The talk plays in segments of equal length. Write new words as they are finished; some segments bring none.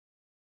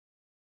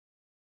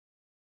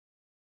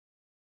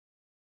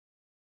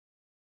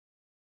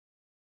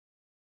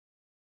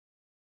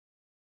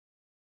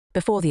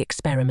Before the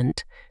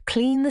experiment,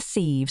 clean the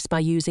sieves by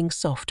using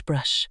soft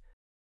brush.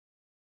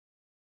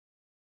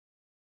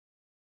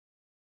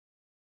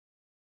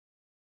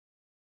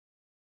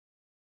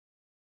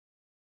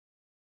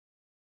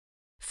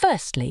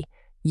 Firstly,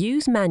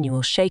 use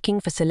manual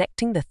shaking for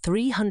selecting the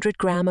 300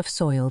 gram of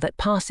soil that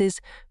passes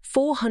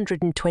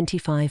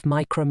 425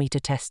 micrometer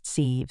test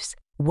sieves.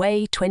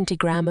 Weigh 20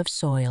 gram of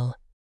soil.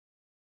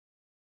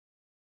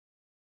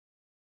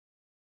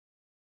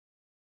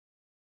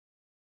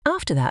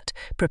 After that,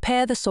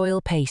 prepare the soil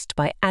paste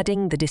by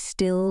adding the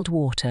distilled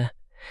water.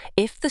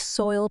 If the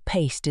soil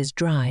paste is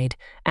dried,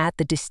 add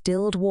the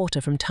distilled water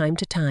from time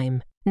to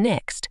time.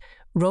 Next,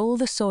 roll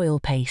the soil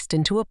paste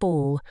into a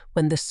ball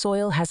when the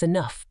soil has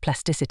enough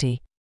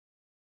plasticity.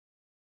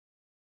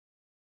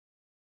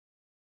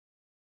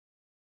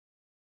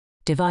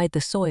 Divide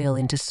the soil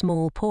into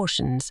small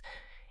portions.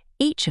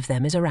 Each of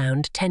them is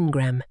around 10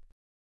 gram.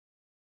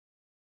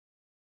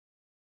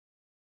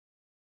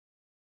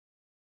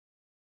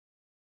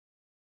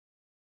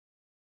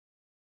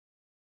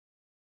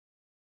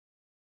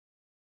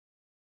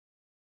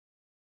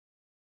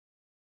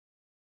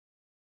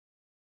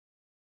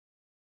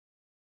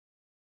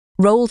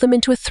 Roll them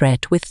into a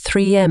thread with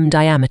 3 m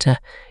diameter.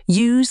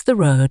 Use the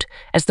rod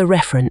as the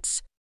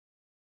reference.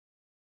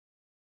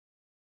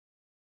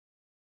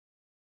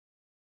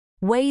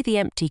 Weigh the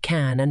empty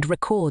can and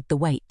record the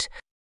weight.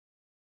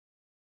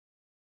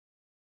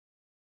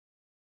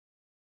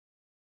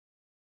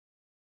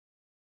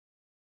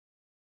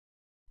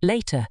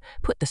 Later,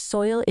 put the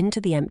soil into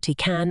the empty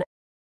can .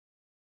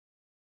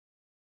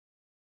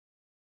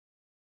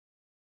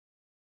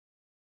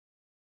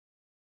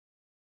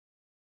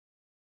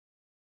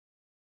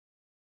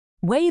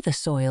 Weigh the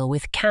soil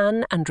with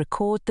can and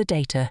record the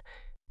data.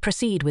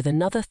 Proceed with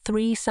another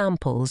 3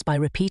 samples by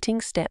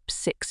repeating steps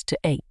 6 to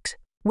 8.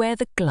 Wear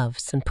the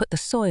gloves and put the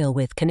soil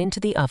with can into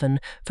the oven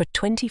for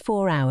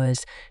 24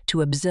 hours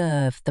to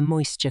observe the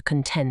moisture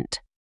content.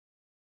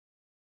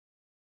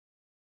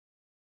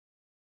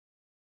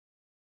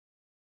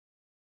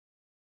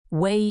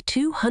 Weigh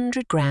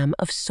 200 gram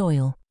of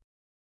soil.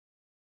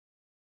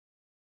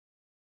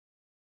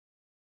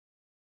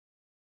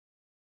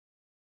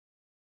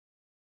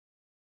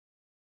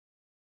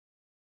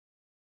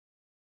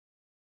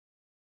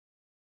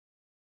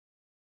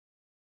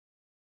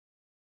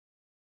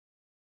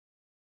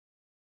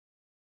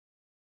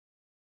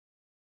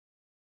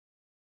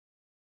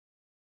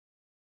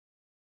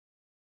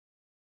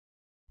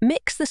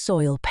 Mix the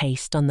soil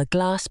paste on the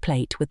glass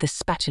plate with the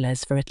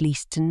spatulas for at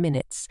least 10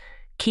 minutes.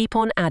 Keep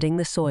on adding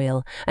the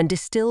soil and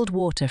distilled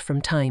water from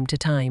time to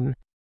time.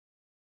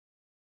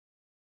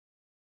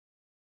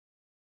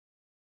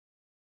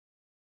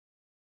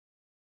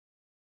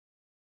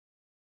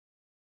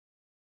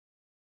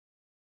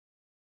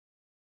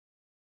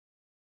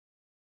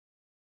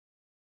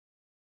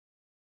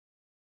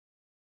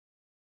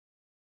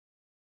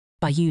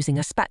 By using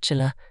a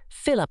spatula,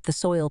 fill up the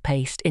soil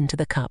paste into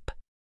the cup.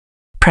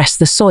 Press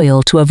the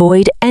soil to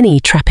avoid any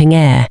trapping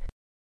air.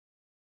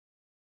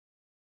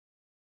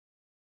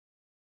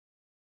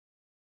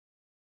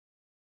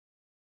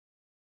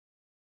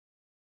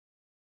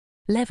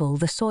 Level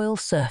the soil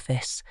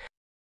surface.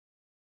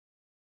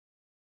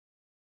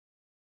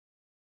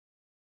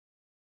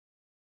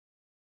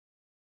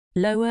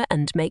 Lower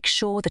and make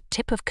sure the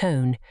tip of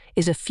cone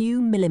is a few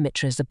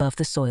millimeters above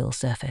the soil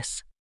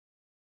surface.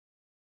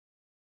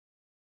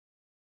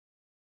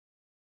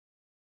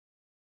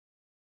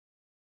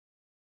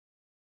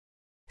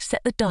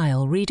 Set the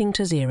dial reading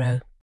to 0.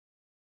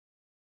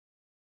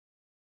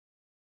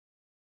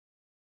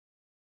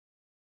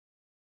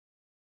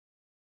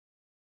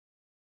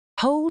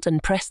 Hold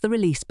and press the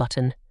release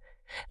button.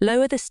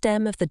 Lower the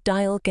stem of the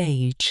dial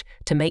gauge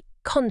to make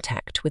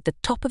contact with the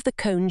top of the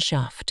cone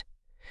shaft.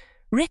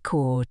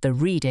 Record the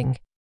reading.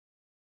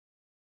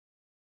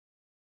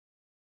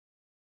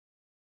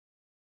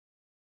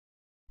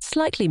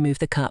 Slightly move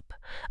the cup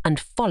and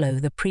follow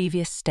the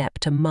previous step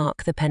to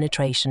mark the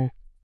penetration.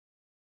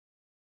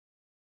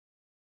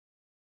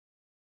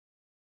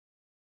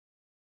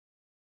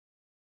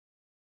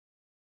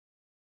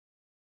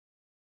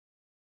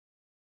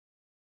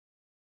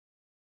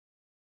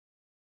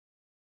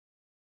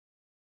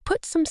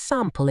 Put some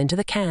sample into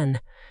the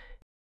can.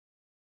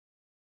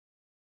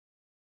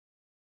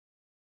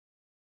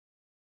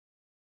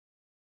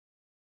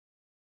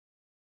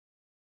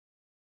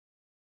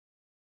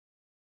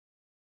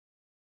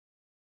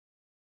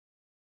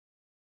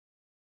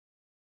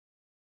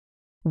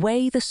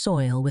 Weigh the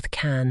soil with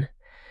can.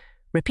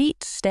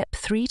 Repeat step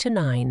 3 to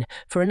 9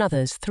 for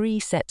another's 3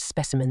 set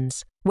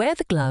specimens. Wear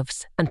the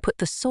gloves and put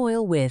the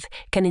soil with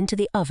can into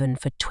the oven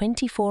for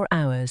 24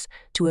 hours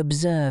to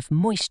observe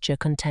moisture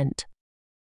content.